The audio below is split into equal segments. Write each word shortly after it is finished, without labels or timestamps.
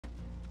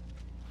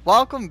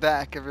Welcome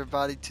back,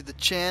 everybody, to the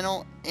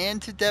channel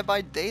and to Dead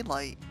by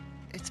Daylight.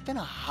 It's been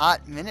a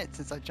hot minute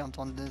since I jumped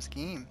onto this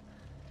game.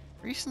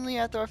 Recently,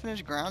 after I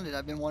finished Grounded,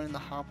 I've been wanting to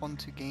hop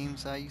onto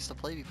games that I used to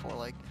play before,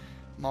 like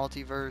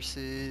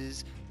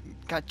Multiverses.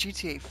 Got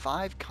GTA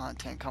 5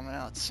 content coming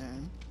out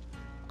soon.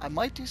 I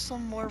might do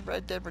some more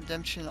Red Dead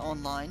Redemption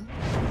Online.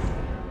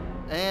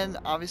 And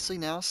obviously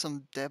now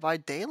some Dead by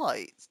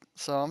Daylight.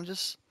 So I'm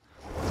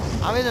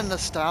in a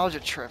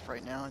nostalgia trip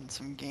right now in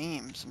some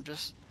games. I'm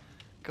just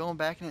going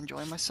back and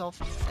enjoying myself,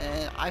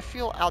 and I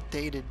feel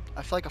outdated.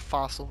 I feel like a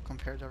fossil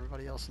compared to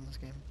everybody else in this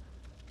game.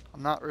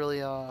 I'm not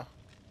really up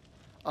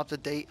to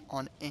date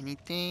on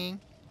anything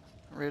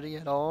really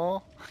at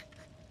all.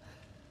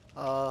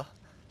 I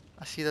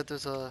see that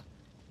there's a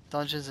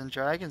Dungeons and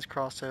Dragons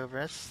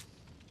crossover. It's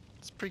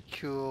pretty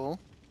cool.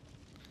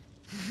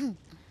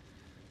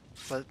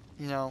 But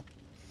you know,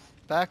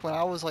 back when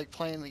I was like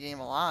playing the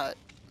game a lot,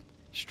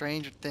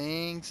 Stranger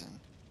Things and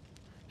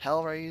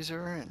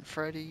Hellraiser and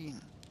Freddy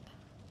and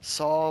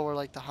Saw were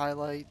like the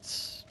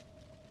highlights.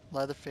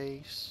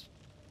 Leatherface.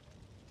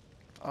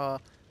 I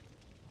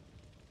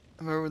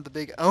remember when the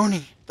big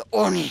Oni,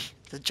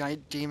 the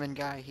giant demon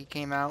guy, he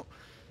came out.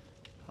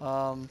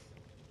 Who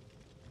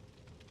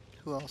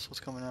else was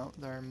coming out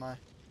there in my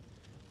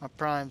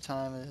prime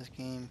time of this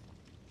game?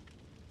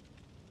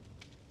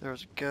 There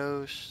was a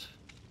Ghost.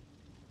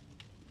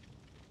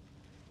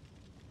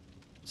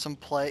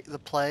 The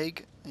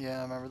Plague. Yeah,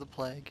 I remember the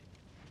Plague.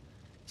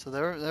 So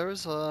there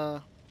was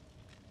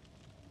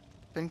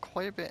been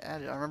quite a bit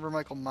added. I remember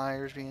Michael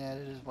Myers being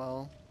added as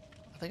well.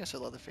 I think I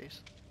said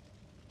Leatherface.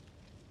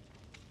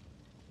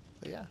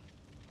 But yeah.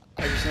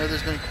 I just know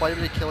there's been quite a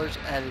bit of killers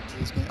added to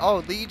this game.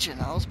 Oh, Legion.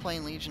 I was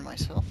playing Legion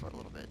myself for a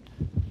little bit.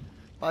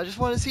 But I just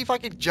wanted to see if I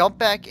could jump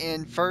back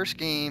in first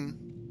game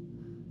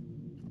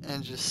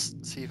and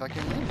just see if I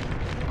can win.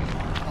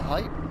 I'm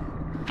hype.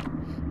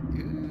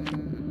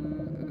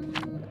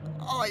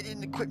 Oh, I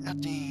didn't equip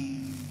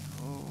nothing.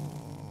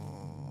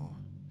 Oh.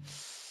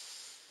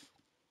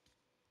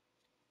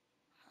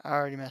 I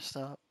already messed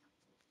up.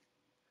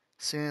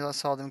 As soon as I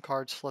saw them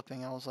cards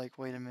flipping, I was like,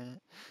 wait a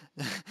minute.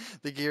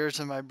 The gears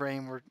in my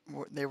brain were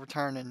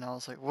turning, and I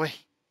was like, wait.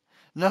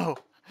 No.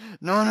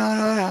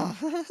 No.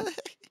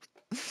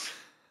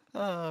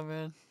 Oh,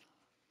 man.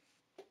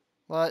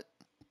 But,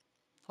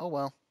 oh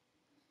well.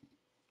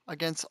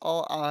 Against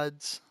all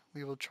odds,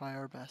 we will try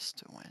our best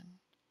to win.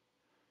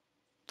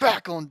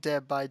 Back on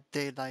Dead by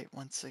Daylight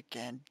once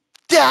again.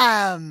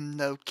 Damn!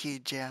 No key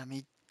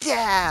jammy.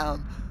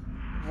 Damn!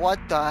 What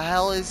the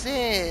hell is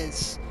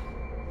this?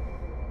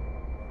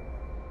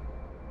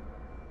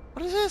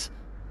 What is this?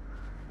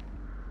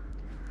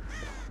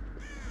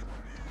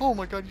 Oh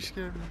my god, you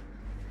scared me.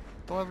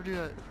 Don't ever do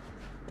that.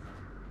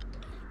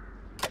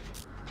 Let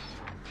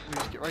me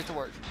just get right to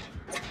work.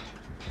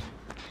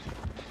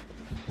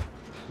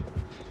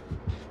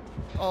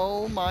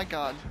 Oh my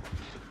god.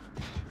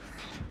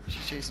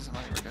 She's chasing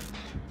somebody. We're good.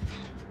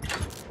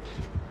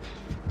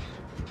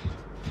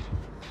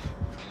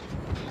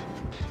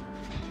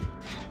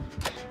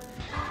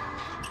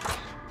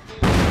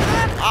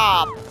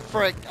 Ah,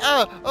 frick.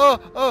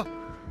 Oh.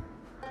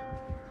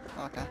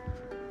 Okay.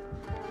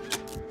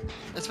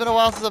 It's been a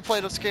while since I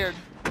played. I'm scared.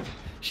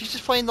 She's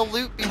just playing the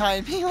loot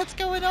behind me. What's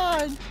going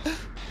on?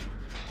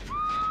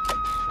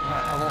 Alright,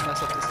 I won't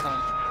mess up this time.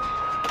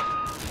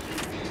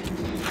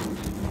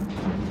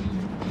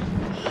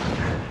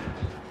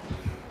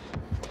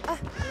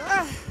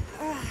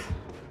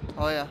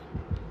 Oh yeah.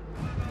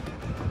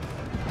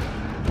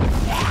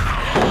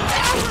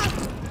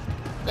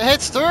 It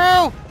hits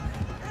through!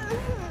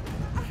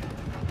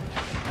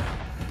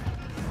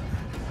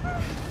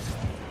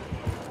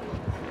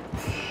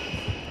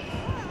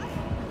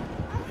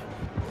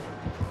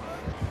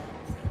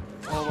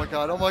 Oh my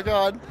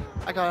god.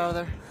 I got out of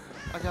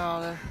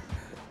there.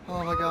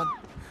 Oh my god.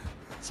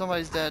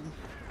 Somebody's dead.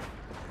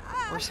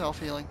 We're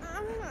self-healing.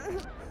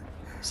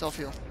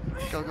 Self-heal.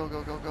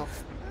 Go.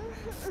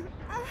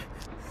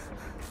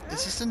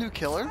 Is this a new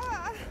killer?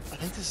 I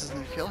think this is a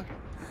new killer.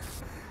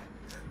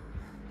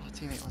 Oh,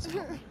 teammate wants to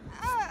help me.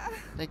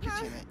 Thank you,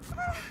 teammate.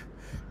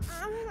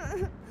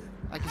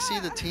 I can see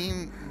the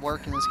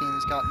teamwork in this game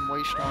has gotten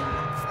way stronger.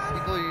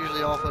 People are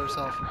usually all for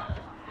themselves.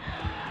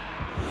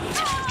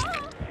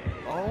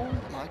 Oh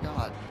my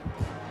god.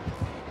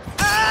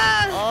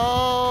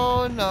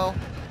 Oh no.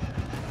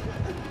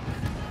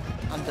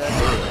 I'm dead.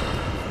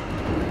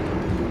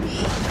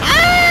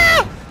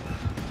 Ah!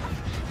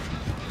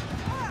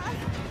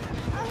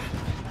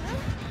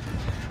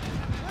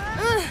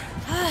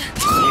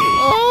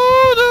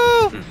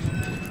 Oh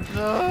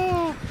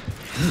no!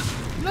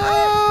 No!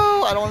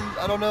 I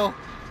don't know.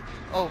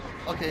 Oh,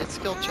 okay, it's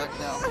skill check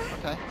now.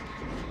 Okay.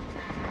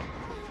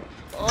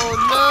 Oh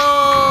no!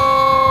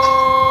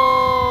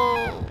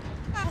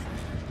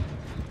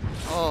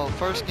 Oh,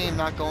 first game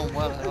not going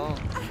well at all.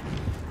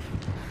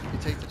 You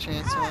take the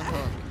chance on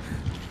hook.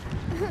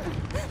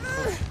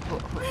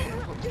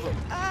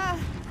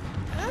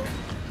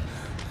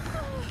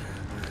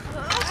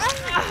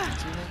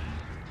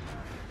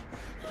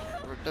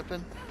 We're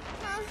dipping.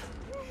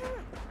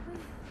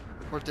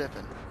 We're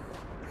dipping.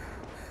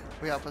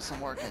 We gotta put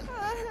some work in.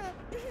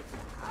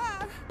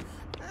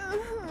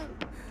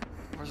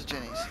 Where's the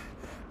Jennies?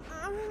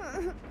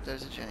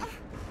 There's a Jenny.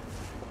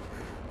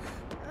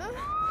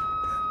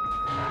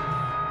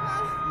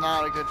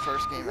 Not a good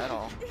first game at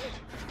all.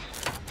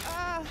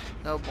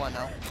 No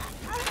bueno.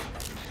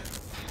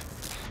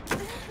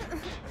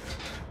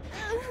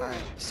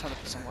 Alright, it's time to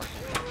put some work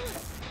in.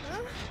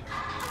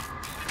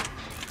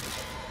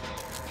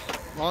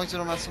 As long as you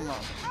don't mess them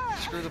up.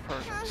 Screw the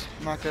perfects.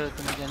 I'm not good at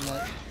them again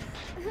yet.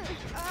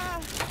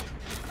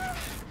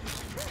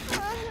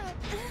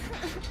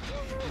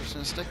 We're just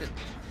gonna stick it.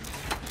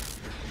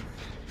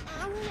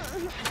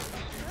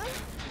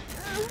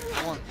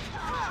 Come on.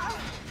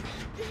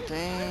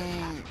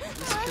 Dang.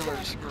 This killer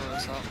is screwing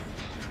us up.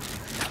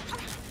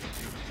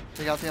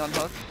 They got the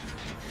unhook.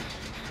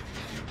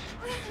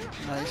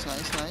 Nice,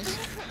 nice, nice.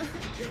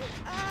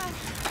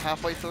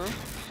 Halfway through.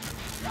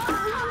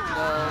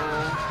 No.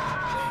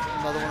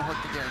 Another one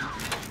hooked again.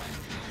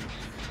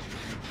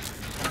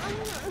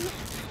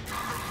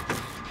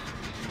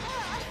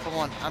 Come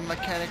on, I'm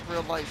mechanic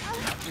real life.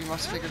 We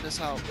must figure this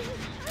out.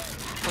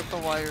 Put the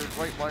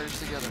white wires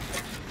together.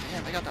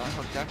 Damn, they got that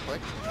unhooked that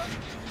quick.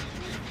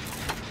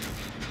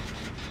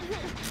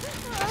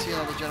 Let's see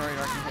another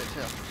generator I can hit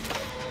too.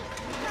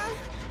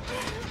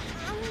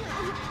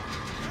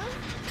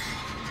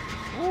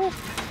 Woo.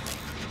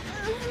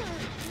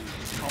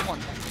 Come on.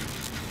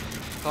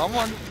 Come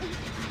on.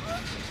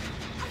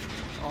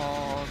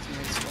 Oh,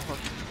 teammates still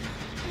hooked.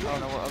 I don't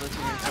know where other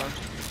teammates are.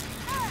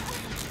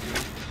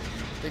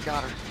 They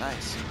got her.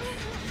 Nice.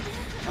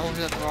 I was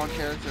looking at the wrong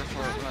character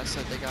for it when I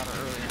said they got her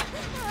earlier.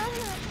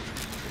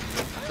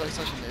 I feel like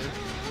such a noob.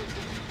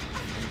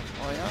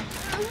 Oh yeah?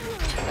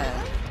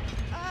 Man.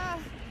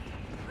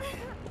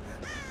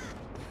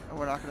 And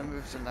we're not going to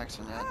move to the next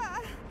one yet.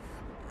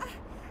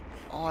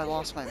 Oh, I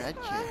lost my med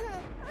kit.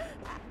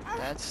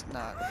 That's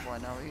not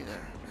bueno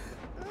either.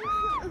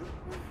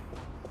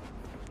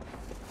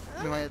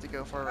 We might have to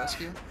go for a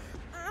rescue.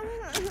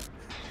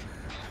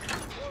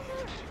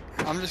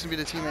 I'm just gonna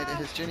be the teammate that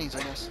hits Jenny's,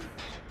 I guess.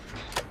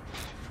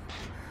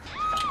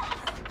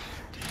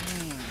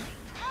 Dang.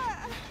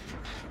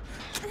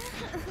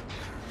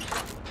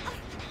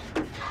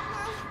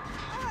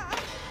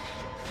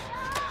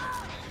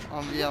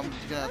 Yeah, I'm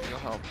gonna have to go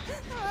help.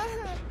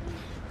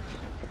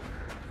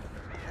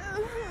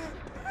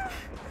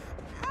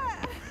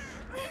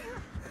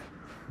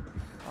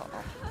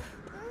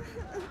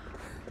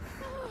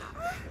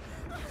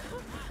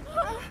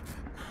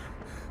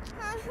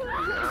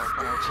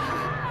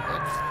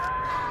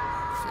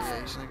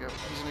 Yeah, he's gonna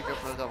go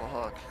for the double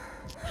hook.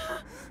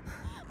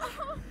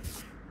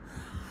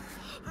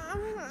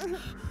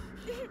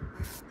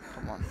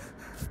 Come on.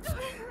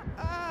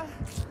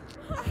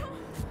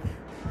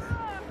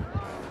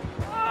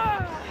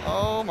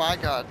 Oh my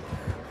god.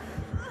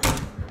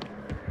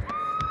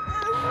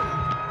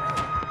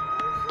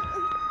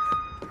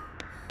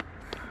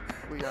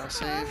 We gotta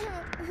save.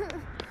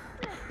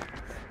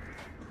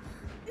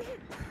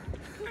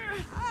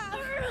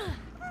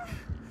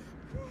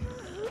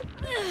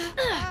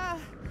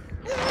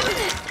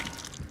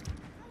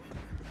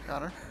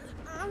 Got her.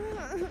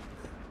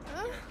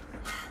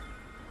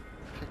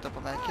 Picked up a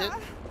med kit.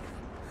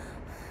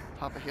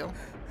 Pop a heal.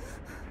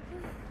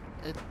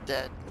 It's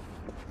dead.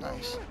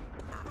 Nice.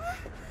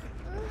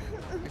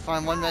 We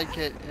find one med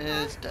kit, it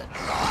is dead.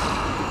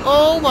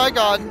 Oh my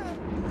god!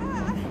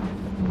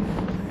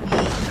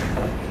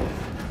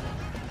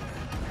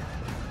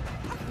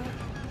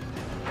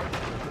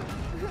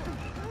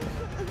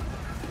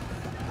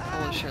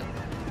 Holy shit.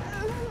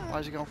 Why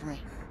is he going for me?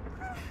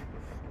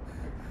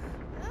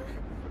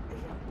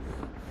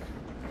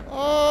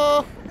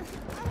 Oh!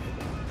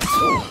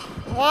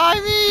 Why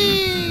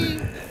me?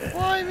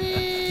 Why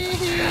me?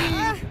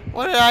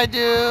 What did I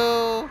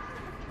do?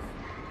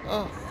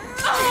 Oh.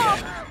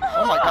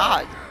 Oh my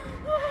god.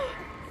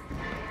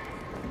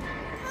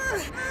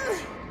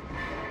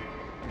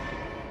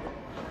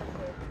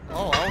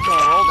 Oh, I was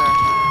gonna roll there.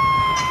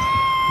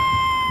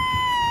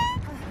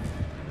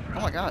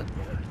 Oh my god.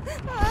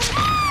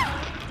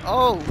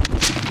 Oh.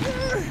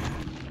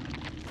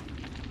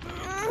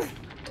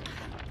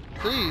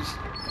 Please.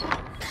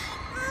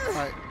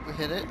 Alright, we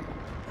hit it.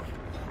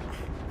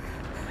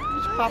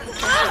 Just pop it.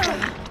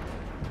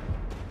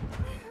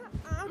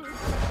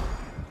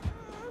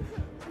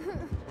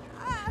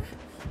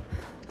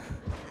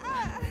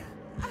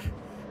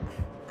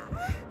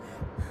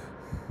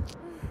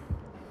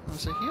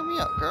 So heal me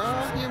up, girl.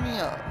 Heal me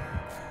up.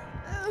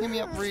 Heal me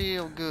up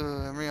real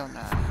good, real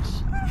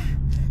nice.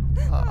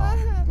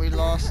 Uh-oh. We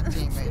lost a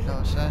teammate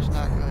though, so that's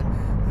not good.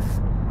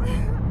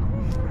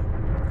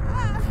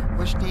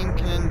 Which team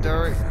can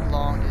endure it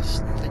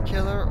longest? The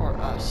killer or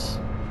us?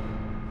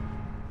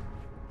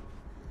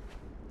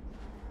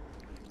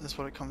 That's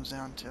what it comes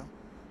down to.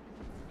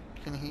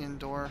 Can he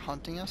endure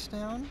hunting us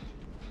down?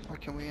 Or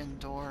can we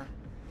endure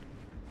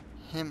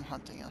him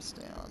hunting us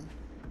down?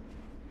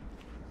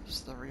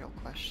 Is the real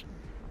question.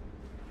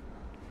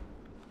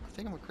 I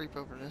think I'm gonna creep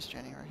over this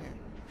Jenny right here.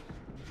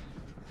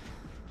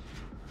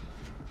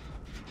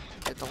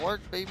 Get to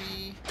work,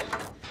 baby.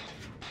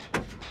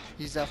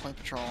 He's definitely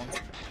patrolling.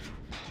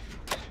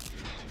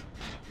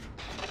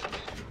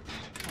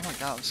 Oh my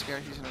god, I'm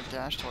scared he's gonna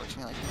dash towards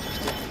me like he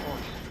just did before.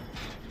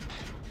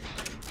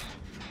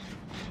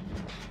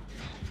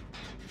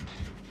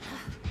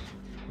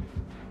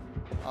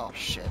 Oh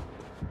shit.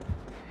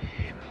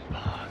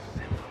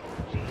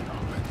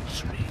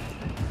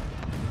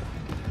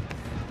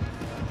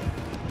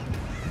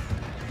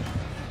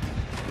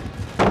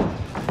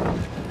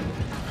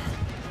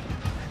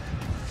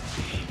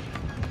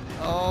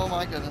 Oh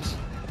my goodness.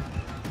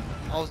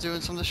 I was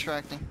doing some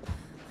distracting.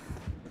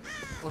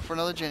 Look for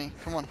another Jenny.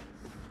 Come on.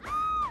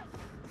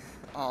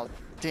 Oh,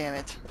 damn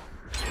it.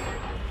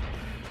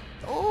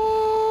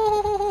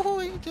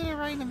 Oh, you did it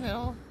right in the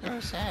middle. You're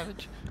a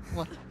savage. Come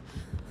on.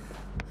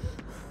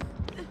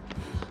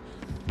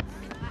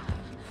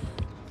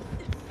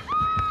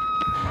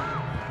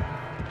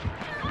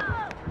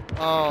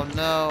 Oh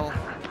no.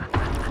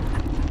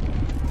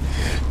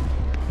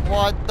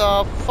 What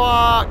the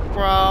fuck,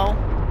 bro?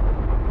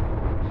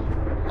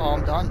 Oh,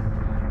 I'm done.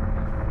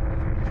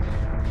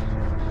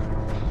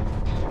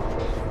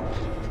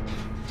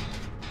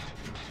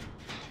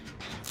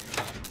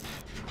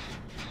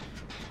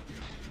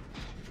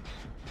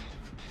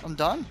 I'm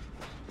done.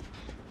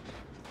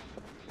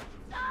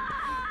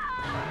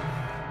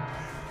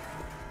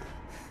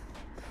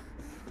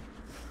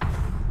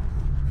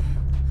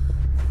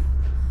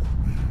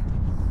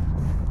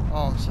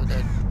 Oh, I'm so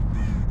dead.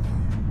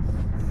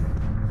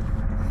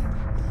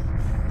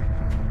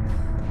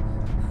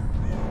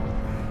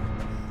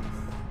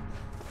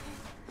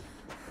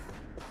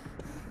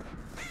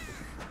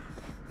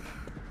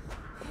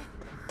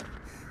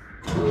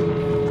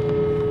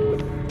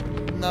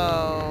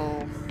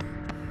 No.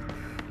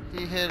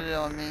 He hit it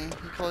on me.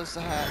 He closed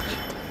the hatch.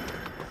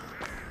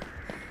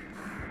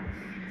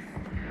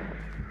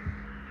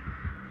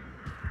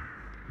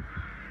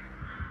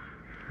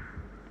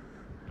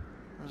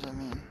 What does that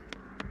mean?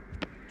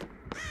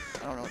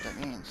 I don't know what that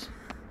means.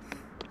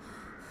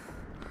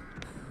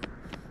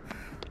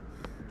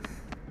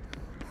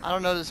 I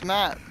don't know this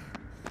map.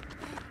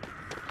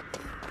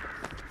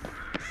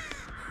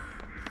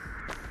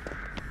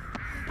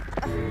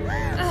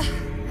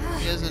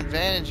 He has an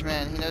advantage,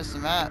 man. He knows the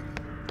map.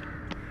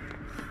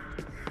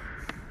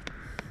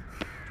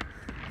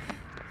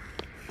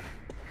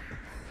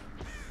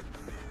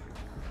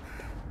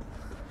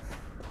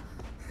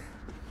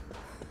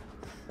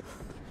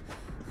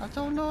 I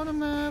don't know the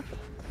map.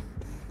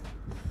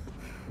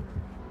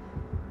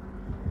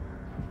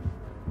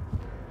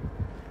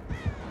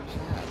 Where's he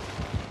at?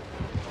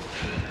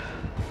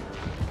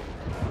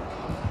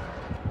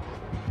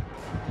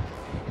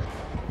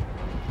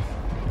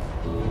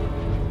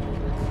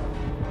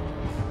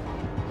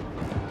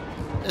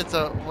 It's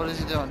a, what is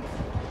he doing?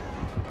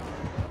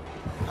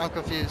 I'm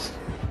confused.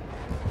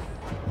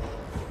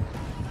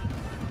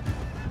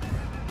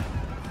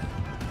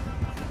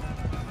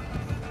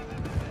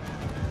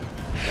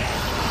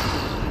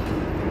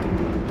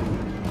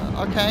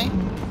 Okay.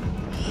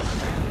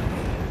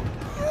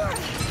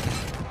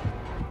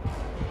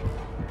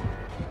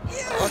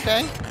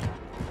 Okay.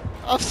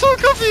 I'm so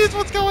confused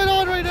what's going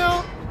on right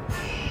now.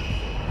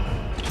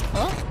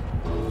 Huh?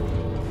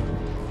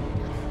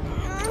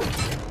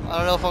 I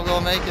don't know if I'm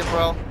gonna make it,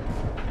 bro.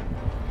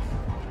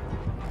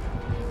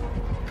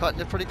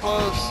 Cutting it pretty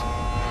close.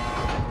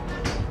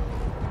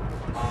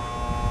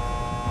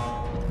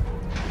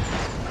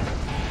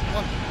 Come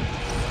on.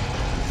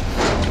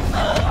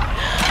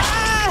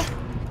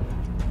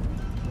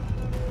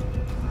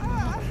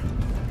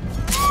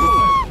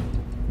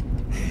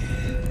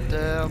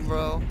 Damn,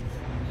 bro.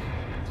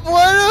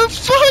 What a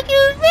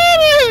fucking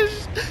finish!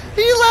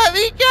 He let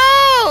me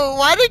go!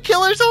 Why do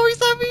killers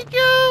always let me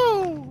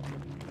go?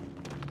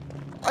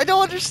 I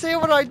don't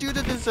understand what I do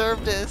to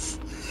deserve this.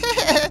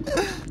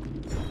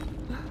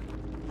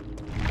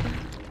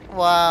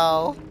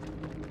 Wow.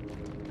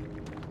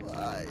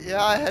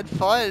 Yeah, I had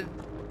fun.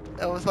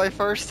 That was my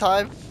first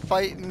time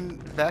fighting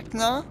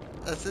Vecna.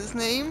 That's his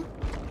name.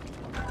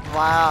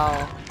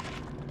 Wow.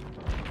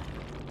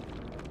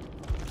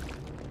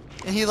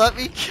 And he let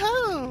me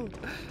go.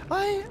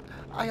 I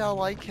gotta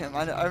like him.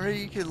 I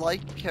really you could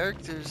like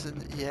characters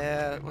and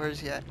yeah. Where's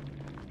he at?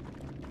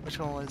 Which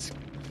one was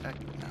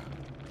Vecna?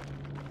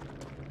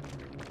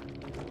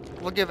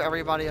 We'll give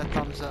everybody a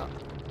thumbs up.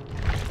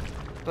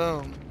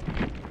 Boom.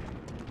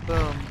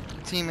 Boom.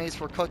 Teammates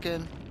were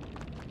cooking.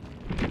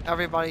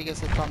 Everybody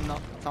gets a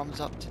thumbs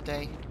up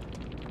today.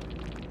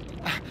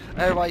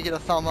 Everybody get a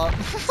thumb up.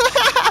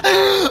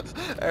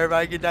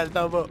 Everybody get that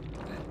thumb up.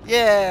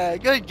 Yeah,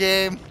 good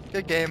game.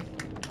 Good game.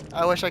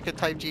 I wish I could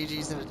type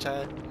GG's in the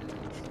chat.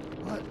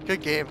 What?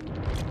 Good game.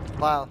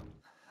 Wow.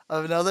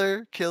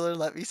 Another killer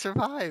let me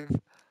survive.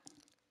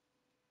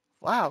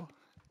 Wow.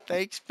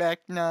 Thanks,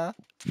 Vecna,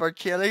 for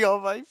killing all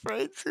my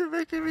friends and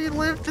making me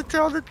live to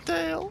tell the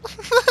tale.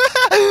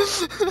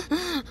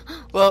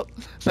 Well,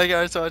 thank you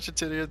guys so much for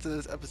tuning into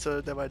this episode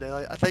of Dead by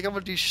Daylight. I think I'm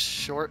going to do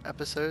short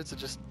episodes and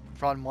just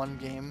run one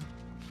game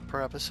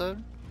per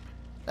episode.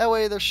 That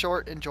way they're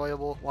short,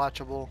 enjoyable,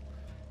 watchable,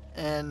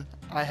 and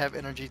I have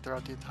energy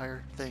throughout the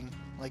entire thing,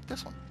 like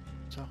this one.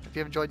 So if you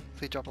have enjoyed,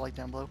 please drop a like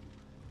down below.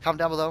 Comment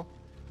down below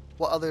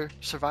what other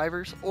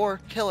survivors or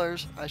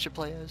killers I should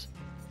play as.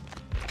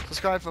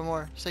 Subscribe for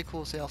more. Stay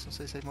cool, stay awesome,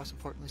 stay safe, most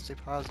importantly, stay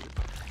positive.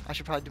 I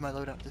should probably do my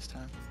loadout this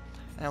time.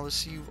 And I will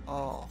see you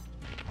all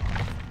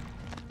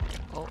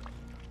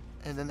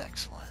in the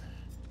next one.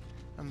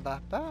 And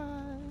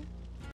bye-bye.